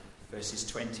verses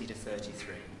 20 to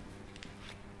 33.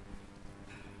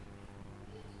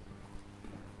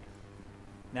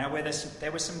 Now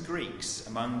there were some Greeks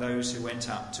among those who went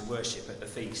up to worship at the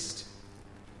feast.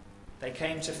 They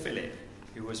came to Philip,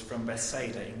 who was from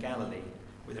Bethsaida in Galilee,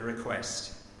 with a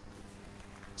request.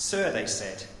 "Sir," they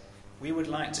said, "we would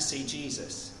like to see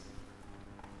Jesus."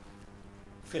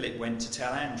 Philip went to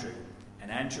tell Andrew, and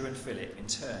Andrew and Philip in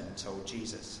turn told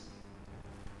Jesus.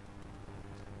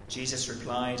 Jesus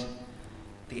replied,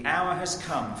 "The hour has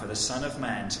come for the Son of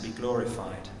Man to be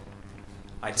glorified.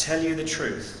 I tell you the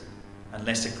truth,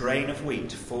 unless a grain of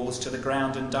wheat falls to the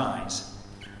ground and dies,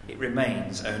 it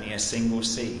remains only a single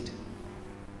seed.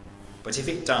 But if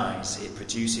it dies, it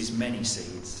produces many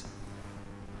seeds.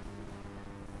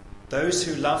 Those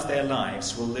who love their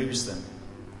lives will lose them,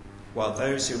 while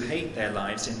those who hate their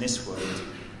lives in this world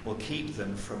will keep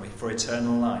them for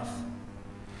eternal life.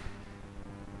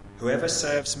 Whoever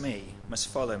serves me must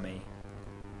follow me,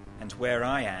 and where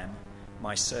I am,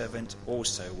 my servant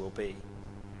also will be.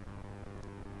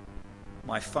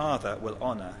 My Father will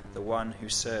honour the one who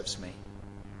serves me.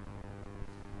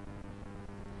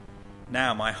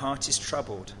 Now my heart is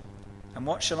troubled, and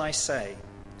what shall I say?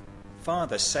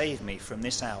 Father, save me from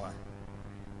this hour.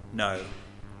 No,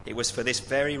 it was for this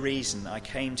very reason I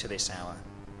came to this hour.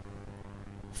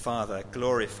 Father,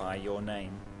 glorify your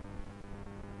name."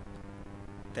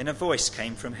 Then a voice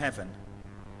came from heaven.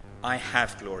 "I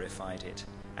have glorified it,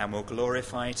 and will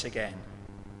glorify it again."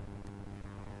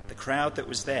 The crowd that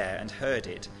was there and heard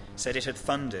it said it had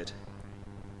thundered.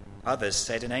 Others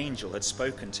said an angel had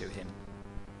spoken to him.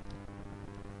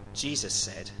 Jesus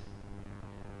said,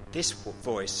 "This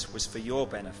voice was for your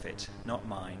benefit, not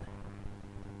mine.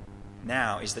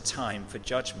 Now is the time for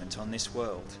judgment on this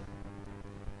world.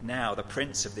 Now the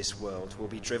prince of this world will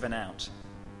be driven out.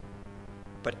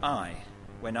 But I,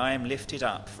 when I am lifted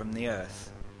up from the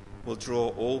earth, will draw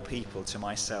all people to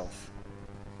myself."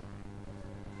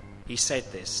 He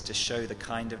said this to show the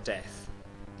kind of death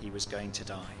he was going to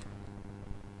die.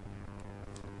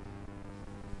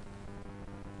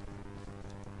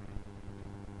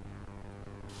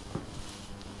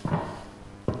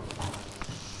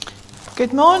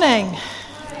 Good morning.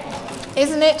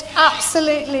 Isn't it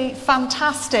absolutely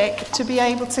fantastic to be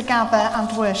able to gather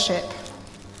and worship?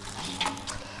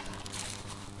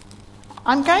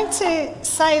 I'm going to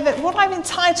say that what I've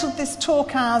entitled this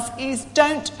talk as is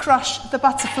 "Don't Crush the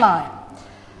Butterfly."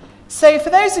 So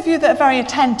for those of you that are very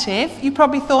attentive, you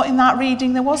probably thought in that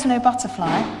reading there was no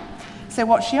butterfly. So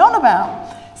what's she on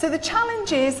about? So the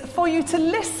challenge is for you to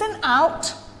listen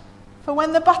out for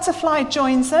when the butterfly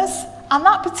joins us, and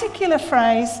that particular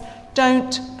phrase,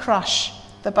 "Don't crush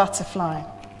the butterfly."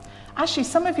 Actually,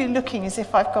 some of you are looking as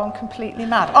if I've gone completely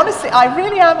mad. Honestly, I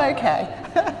really am okay.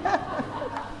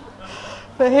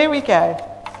 But here we go.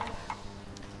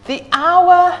 The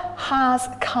hour has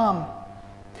come.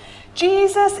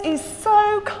 Jesus is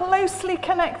so closely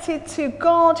connected to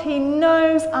God, he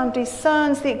knows and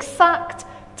discerns the exact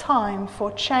time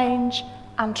for change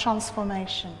and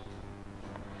transformation.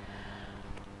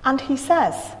 And he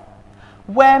says,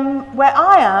 where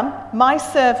I am, my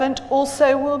servant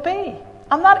also will be.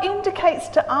 And that indicates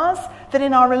to us that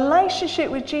in our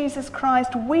relationship with Jesus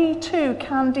Christ, we too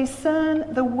can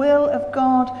discern the will of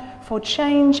God for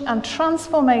change and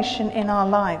transformation in our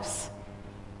lives.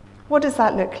 What does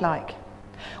that look like?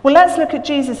 Well, let's look at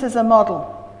Jesus as a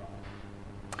model.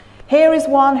 Here is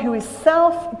one who is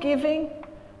self-giving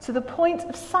to the point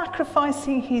of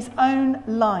sacrificing his own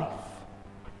life.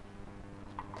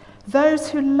 Those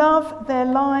who love their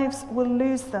lives will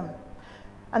lose them.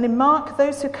 And in Mark,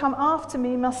 those who come after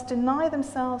me must deny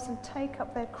themselves and take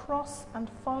up their cross and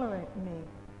follow me.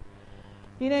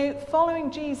 You know,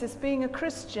 following Jesus, being a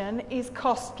Christian, is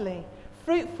costly.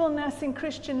 Fruitfulness in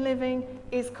Christian living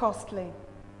is costly.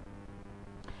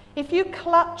 If you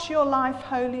clutch your life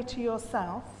wholly to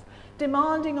yourself,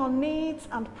 demanding on needs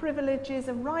and privileges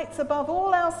and rights above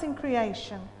all else in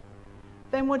creation,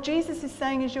 then what Jesus is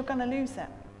saying is you're going to lose it.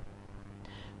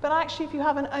 But actually, if you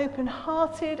have an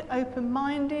open-hearted,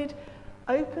 open-minded,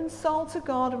 open soul to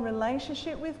God and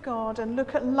relationship with God and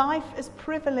look at life as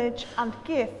privilege and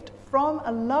gift from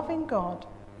a loving God,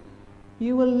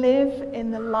 you will live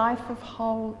in the life of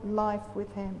whole life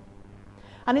with him.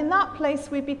 And in that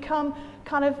place, we become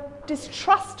kind of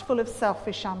distrustful of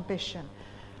selfish ambition.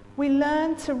 We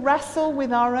learn to wrestle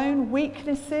with our own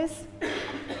weaknesses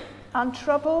and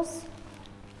troubles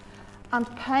and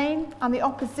pain and the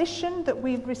opposition that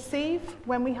we receive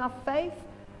when we have faith.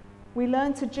 We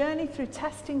learn to journey through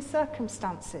testing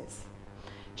circumstances.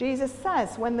 Jesus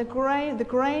says when the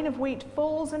grain of wheat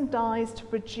falls and dies to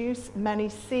produce many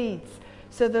seeds.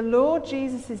 So the Lord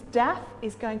Jesus' death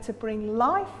is going to bring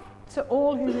life to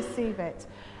all who receive it.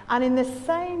 And in the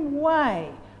same way,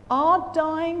 our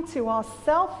dying to our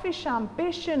selfish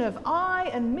ambition of I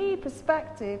and me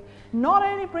perspective not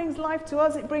only brings life to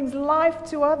us, it brings life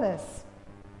to others.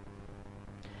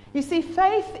 You see,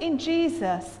 faith in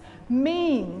Jesus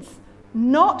means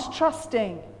not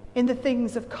trusting in the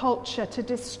things of culture to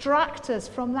distract us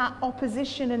from that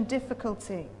opposition and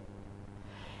difficulty.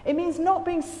 It means not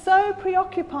being so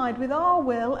preoccupied with our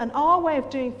will and our way of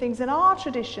doing things and our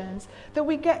traditions that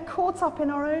we get caught up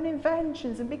in our own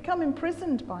inventions and become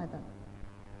imprisoned by them.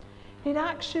 It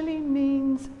actually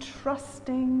means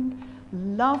trusting,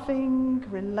 loving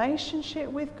relationship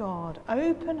with God,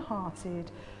 open-hearted,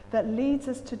 that leads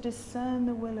us to discern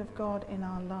the will of God in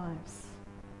our lives.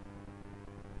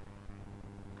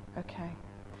 Okay,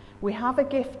 we have a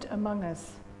gift among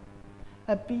us,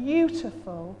 a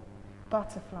beautiful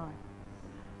butterfly.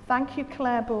 Thank you,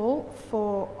 Claire Ball,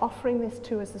 for offering this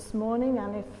to us this morning,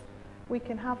 and if we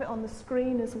can have it on the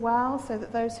screen as well so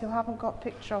that those who haven't got a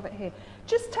picture of it here,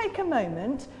 just take a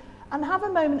moment and have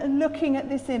a moment of looking at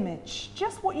this image,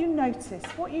 just what you notice,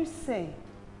 what you see,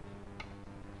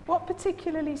 what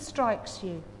particularly strikes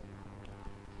you.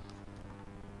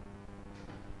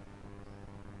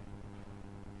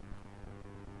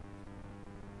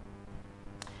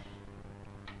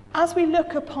 As we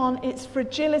look upon its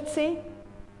fragility,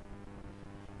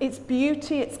 its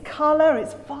beauty, its colour,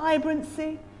 its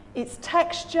vibrancy, its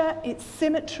texture, its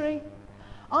symmetry,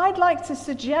 I'd like to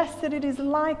suggest that it is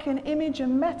like an image, a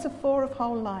metaphor of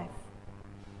whole life.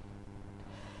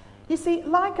 You see,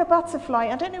 like a butterfly,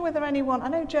 I don't know whether anyone, I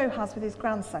know Joe has with his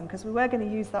grandson, because we were going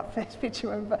to use that first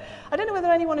picture, but I don't know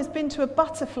whether anyone has been to a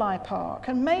butterfly park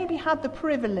and maybe had the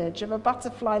privilege of a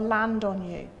butterfly land on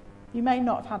you. You may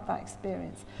not have had that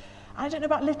experience. I don't know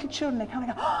about little children, they kind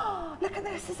of go, oh, look at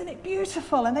this, isn't it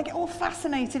beautiful? And they get all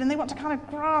fascinated and they want to kind of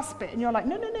grasp it. And you're like,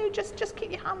 no, just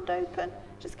keep your hand open.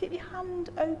 Just keep your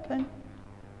hand open.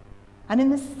 And in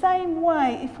the same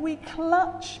way, if we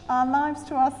clutch our lives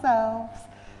to ourselves,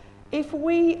 if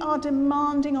we are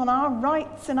demanding on our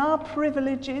rights and our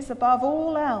privileges above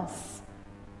all else,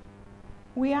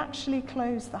 we actually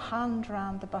close the hand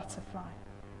round the butterfly.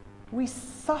 We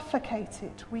suffocate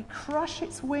it, we crush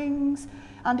its wings,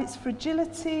 and its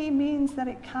fragility means that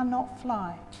it cannot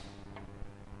fly.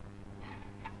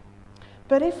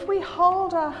 But if we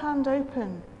hold our hand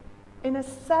open in a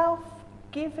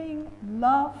self-giving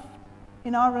love,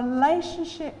 in our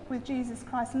relationship with Jesus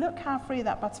Christ, look how free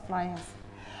that butterfly is.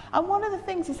 And one of the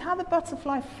things is how the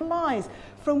butterfly flies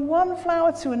from one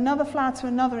flower to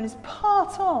another and is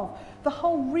part of the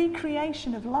whole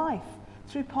recreation of life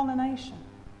through pollination.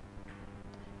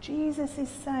 Jesus is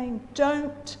saying,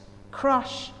 don't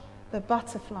crush the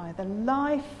butterfly, the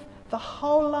life, the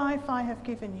whole life I have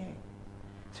given you,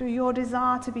 through your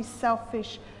desire to be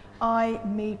selfish, I,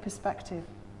 me perspective.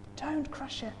 Don't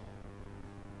crush it.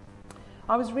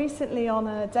 I was recently on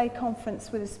a day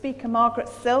conference with a speaker, Margaret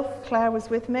Silf. Claire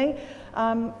was with me.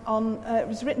 It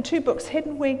was written 2 books,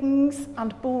 Hidden Wings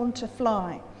and Born to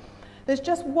Fly. There's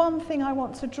just one thing I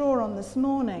want to draw on this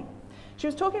morning. She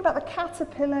was talking about the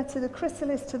caterpillar to the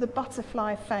chrysalis to the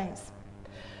butterfly phase.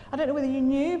 I don't know whether you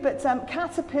knew, but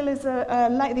caterpillars,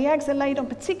 the eggs are laid on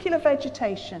particular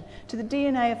vegetation to the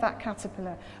DNA of that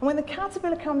caterpillar. And when the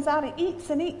caterpillar comes out, it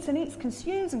eats and eats and eats,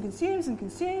 consumes and consumes and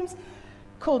consumes,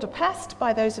 called a pest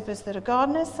by those of us that are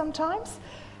gardeners sometimes.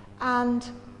 And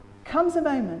comes a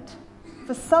moment,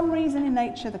 for some reason in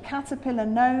nature, the caterpillar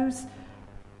knows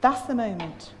that's the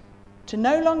moment to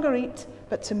no longer eat,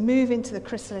 but to move into the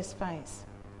chrysalis phase.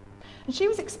 And she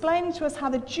was explaining to us how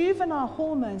the juvenile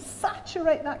hormones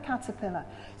saturate that caterpillar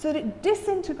so that it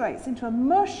disintegrates into a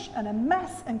mush and a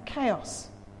mess and chaos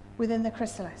within the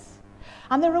chrysalis.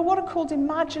 And there are what are called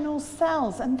imaginal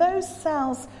cells, and those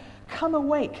cells come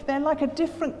awake. They're like a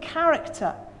different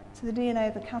character to the DNA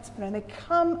of the caterpillar, and they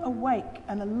come awake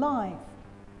and alive.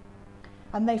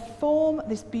 And they form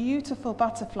this beautiful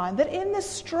butterfly. And that in the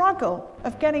struggle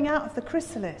of getting out of the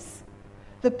chrysalis,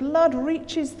 the blood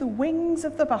reaches the wings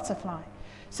of the butterfly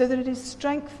so that it is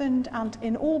strengthened and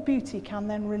in all beauty can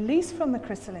then release from the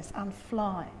chrysalis and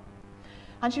fly.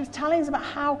 And she was telling us about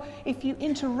how if you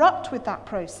interrupt with that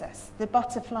process, the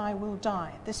butterfly will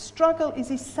die. The struggle is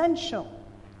essential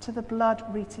to the blood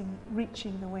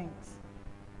reaching the wings.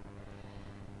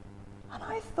 And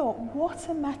I thought, what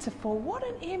a metaphor, what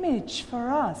an image for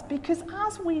us. Because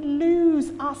as we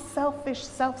lose our selfish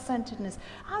self-centeredness,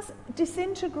 as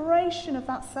disintegration of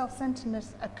that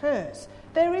self-centeredness occurs,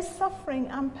 there is suffering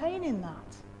and pain in that.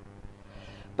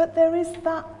 But there is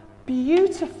that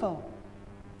beautiful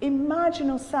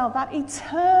imaginal self, that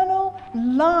eternal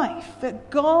life that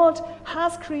God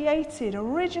has created,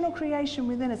 original creation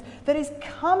within us, that is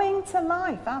coming to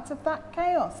life out of that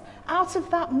chaos, out of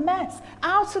that mess,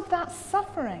 out of that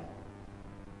suffering.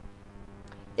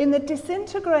 In the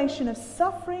disintegration of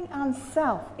suffering and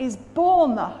self is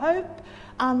born the hope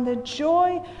and the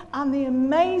joy and the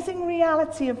amazing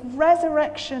reality of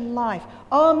resurrection life.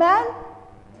 Amen?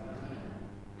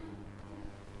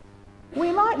 We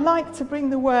might like to bring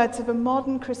the words of a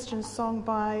modern Christian song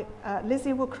by,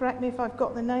 Lizzie will correct me if I've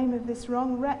got the name of this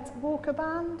wrong, Rhett Walker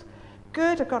Band.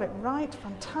 Good, I got it right,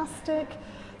 fantastic.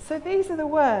 So these are the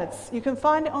words. You can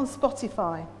find it on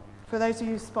Spotify, for those who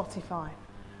use Spotify.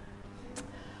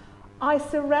 I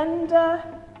surrender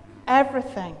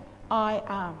everything I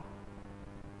am.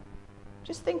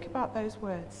 Just think about those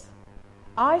words.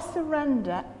 I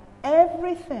surrender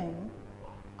everything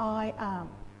I am.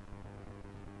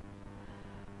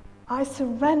 I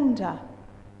surrender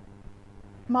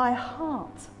my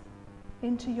heart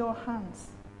into your hands.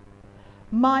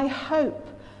 My hope,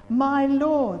 my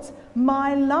Lord,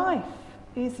 my life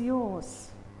is yours.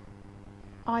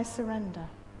 I surrender.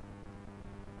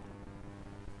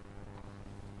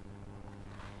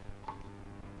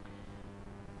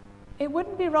 It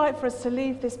wouldn't be right for us to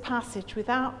leave this passage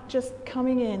without just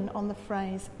coming in on the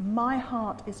phrase, my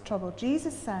heart is troubled.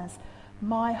 Jesus says,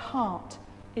 my heart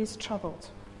is troubled.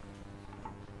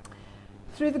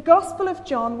 Through the Gospel of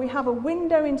John, we have a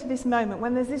window into this moment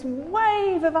when there's this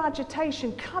wave of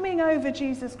agitation coming over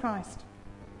Jesus Christ.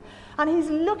 And he's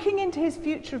looking into his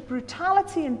future of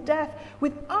brutality and death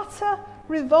with utter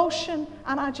revulsion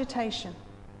and agitation.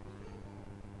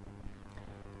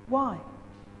 Why?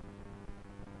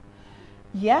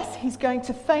 Yes, he's going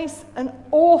to face an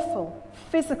awful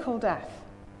physical death.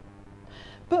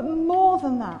 But more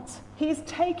than that, he is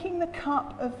taking the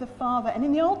cup of the Father. And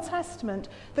in the Old Testament,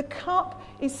 the cup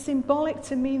is symbolic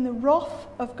to mean the wrath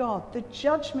of God, the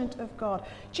judgment of God.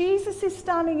 Jesus is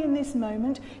standing in this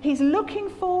moment. He's looking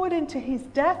forward into his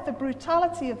death, the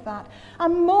brutality of that.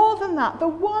 And more than that, the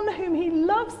one whom he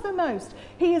loves the most,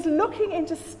 he is looking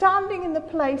into standing in the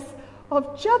place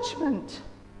of judgment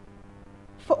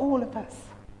for all of us.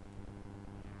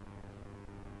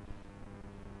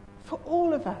 For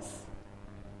all of us.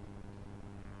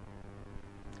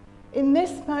 In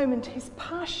this moment, his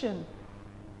passion,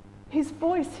 his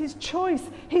voice, his choice,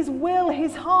 his will,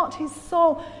 his heart, his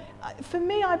soul. For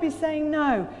me, I'd be saying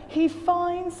no. He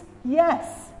finds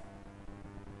yes.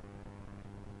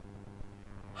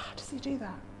 How does he do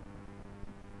that?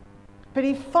 But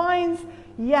he finds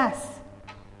yes.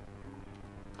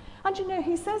 And you know,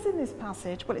 he says in this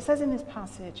passage, well, it says in this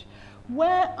passage,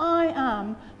 where I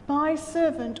am, my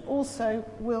servant also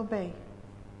will be.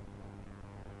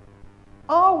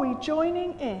 Are we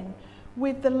joining in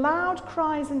with the loud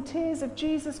cries and tears of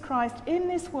Jesus Christ in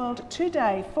this world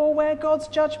today for where God's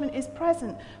judgment is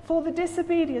present, for the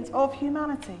disobedience of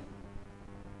humanity?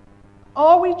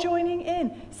 Are we joining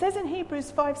in? It says in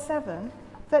Hebrews 5:7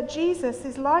 that Jesus,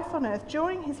 his life on earth,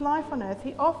 during his life on earth,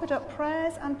 he offered up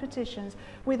prayers and petitions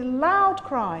with loud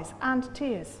cries and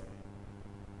tears.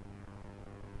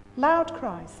 Loud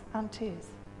cries and tears.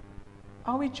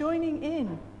 Are we joining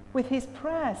in with his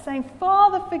prayer, saying,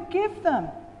 Father, forgive them.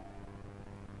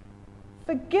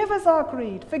 Forgive us our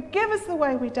greed. Forgive us the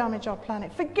way we damage our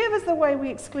planet. Forgive us the way we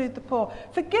exclude the poor.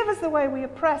 Forgive us the way we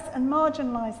oppress and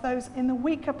marginalize those in the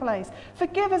weaker place.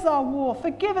 Forgive us our war.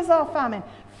 Forgive us our famine.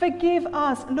 Forgive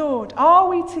us, Lord. Are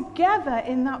we together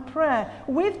in that prayer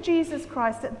with Jesus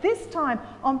Christ at this time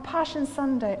on Passion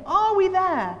Sunday? Are we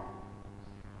there?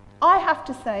 I have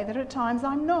to say that at times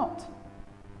I'm not.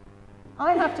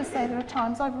 I have to say there are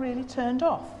times I've really turned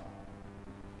off.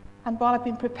 And while I've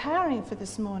been preparing for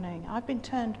this morning, I've been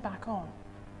turned back on.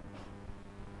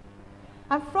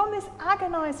 And from this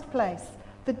agonized place,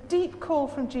 the deep call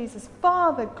from Jesus,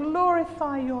 Father,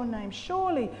 glorify your name.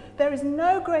 Surely there is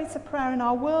no greater prayer in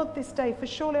our world this day, for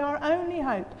surely our only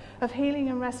hope of healing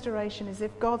and restoration is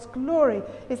if God's glory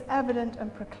is evident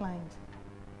and proclaimed.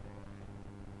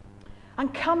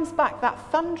 And comes back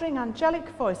that thundering angelic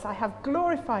voice, I have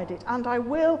glorified it and I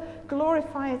will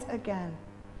glorify it again.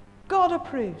 God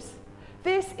approves.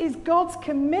 This is God's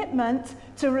commitment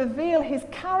to reveal his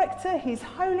character, his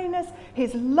holiness,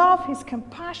 his love, his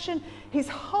compassion, his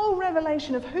whole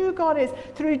revelation of who God is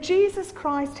through Jesus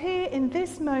Christ here in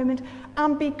this moment.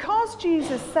 And because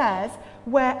Jesus says,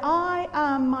 where I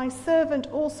am, my servant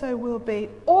also will be,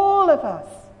 all of us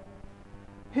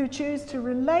who choose to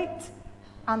relate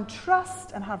and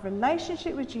trust and have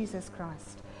relationship with Jesus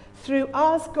Christ, through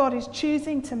us, God is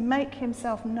choosing to make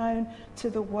himself known to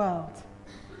the world.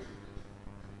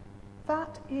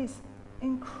 That is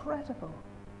incredible.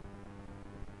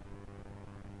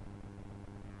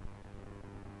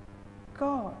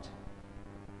 God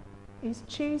is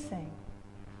choosing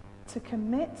to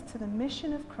commit to the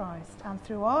mission of Christ, and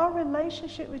through our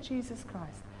relationship with Jesus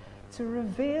Christ, to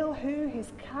reveal who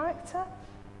his character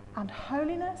and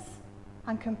holiness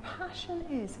and compassion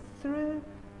is through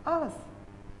us.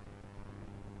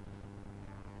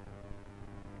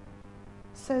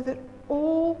 So that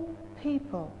all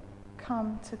people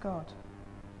come to God.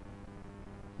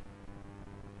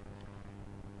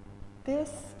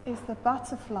 This is the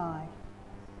butterfly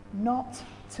not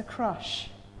to crush.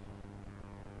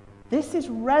 This is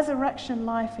resurrection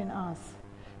life in us.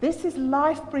 This is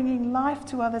life bringing life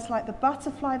to others, like the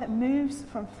butterfly that moves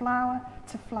from flower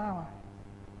to flower.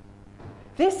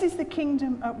 This is the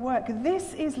kingdom at work.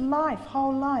 This is life,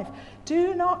 whole life.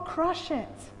 Do not crush it.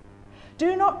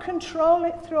 Do not control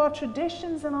it through our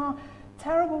traditions and our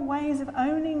terrible ways of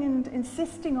owning and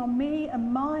insisting on me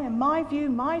and my view,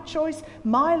 my choice,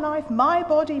 my life, my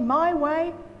body, my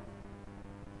way.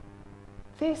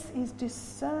 This is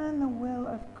discern the will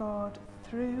of God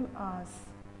through us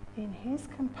in his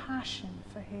compassion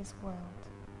for his world.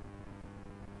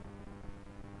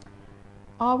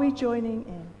 Are we joining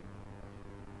in?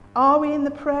 Are we in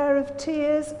the prayer of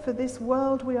tears for this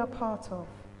world we are part of?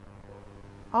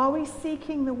 Are we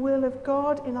seeking the will of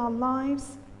God in our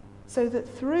lives so that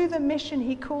through the mission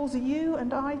he calls you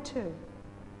and I to,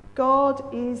 God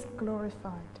is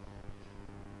glorified?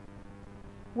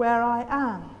 Where I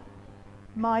am,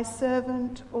 my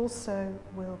servant also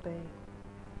will be.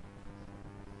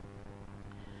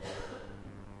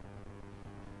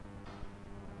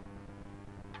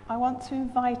 I want to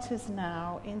invite us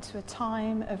now into a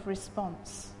time of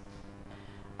response.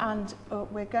 And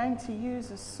we're going to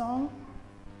use a song,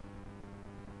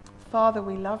 Father,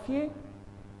 we love you.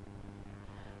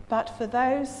 But for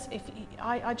those,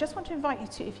 I just want to invite you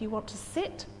to, if you want to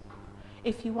sit,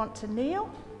 if you want to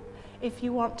kneel, if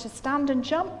you want to stand and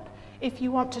jump, if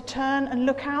you want to turn and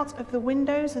look out of the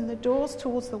windows and the doors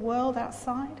towards the world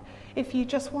outside, if you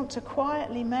just want to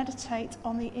quietly meditate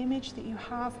on the image that you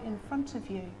have in front of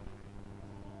you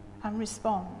and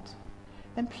respond,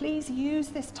 then please use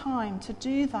this time to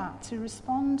do that, to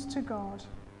respond to God.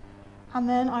 And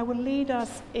then I will lead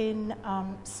us in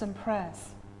some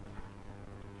prayers.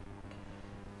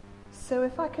 So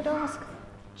if I could ask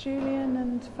Julian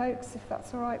and folks, if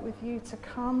that's all right with you, to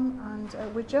come,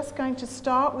 and we're just going to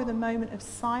start with a moment of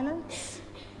silence.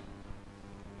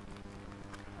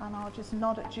 And I'll just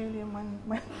nod at Julian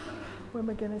when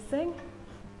we're going to sing.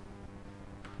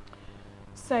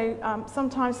 So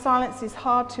sometimes silence is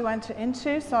hard to enter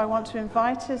into, so I want to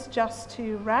invite us just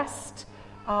to rest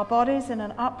our bodies in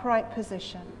an upright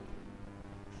position.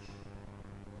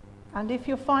 And if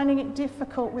you're finding it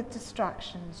difficult with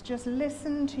distractions, just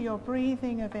listen to your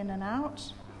breathing of in and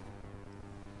out.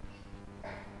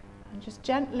 And just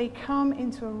gently come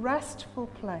into a restful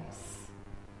place.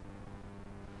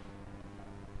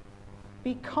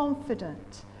 Be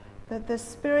confident that the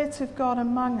Spirit of God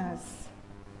among us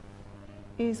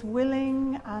is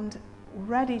willing and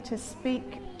ready to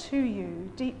speak to you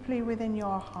deeply within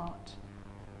your heart.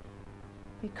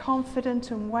 Be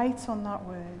confident and wait on that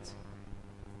word.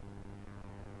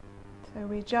 So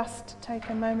we just take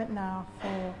a moment now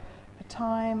for a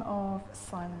time of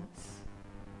silence.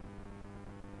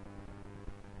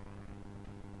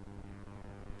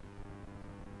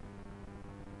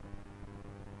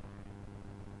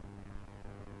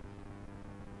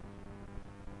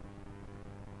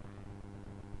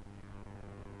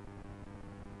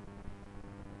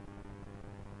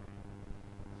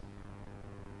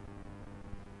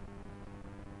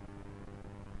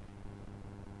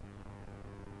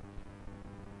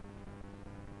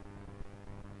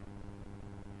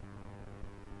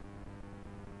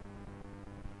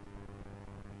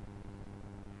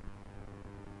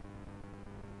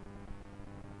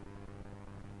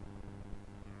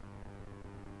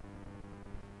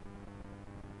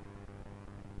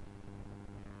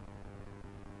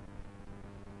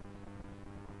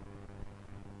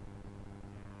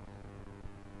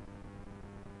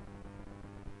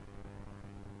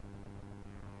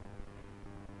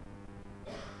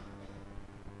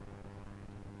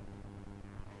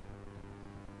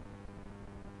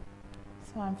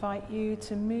 So I invite you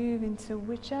to move into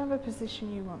whichever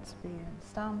position you want to be in,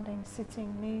 standing,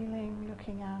 sitting, kneeling,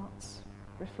 looking out,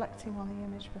 reflecting on the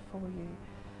image before you.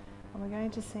 And we're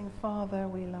going to sing, Father,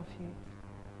 we love you.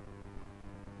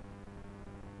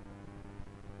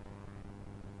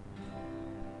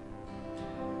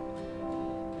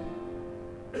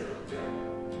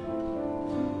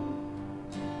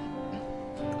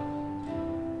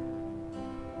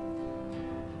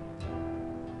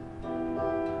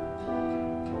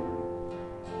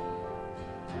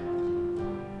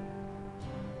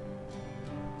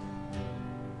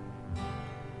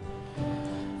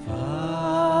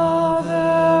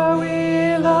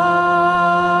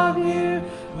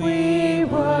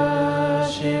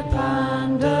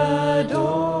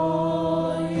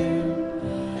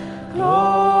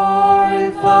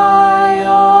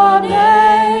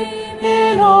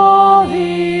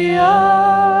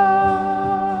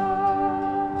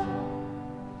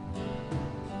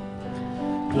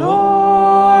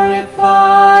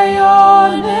 Glorify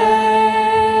your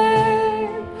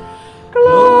name.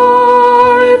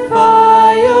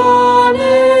 Glorify your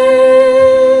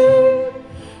name.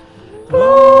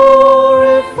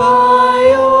 Glorify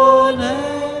your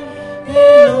name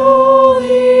in all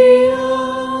the earth.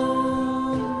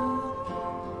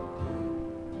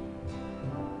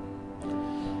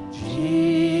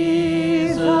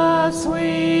 Jesus,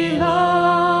 we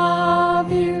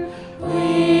love you.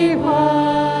 We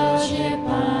worship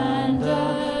and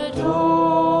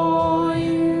adore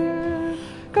you.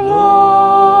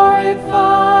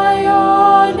 Glorify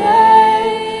your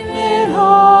name in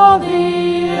all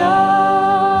the earth.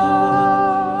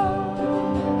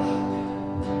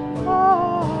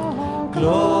 Oh,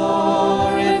 glory.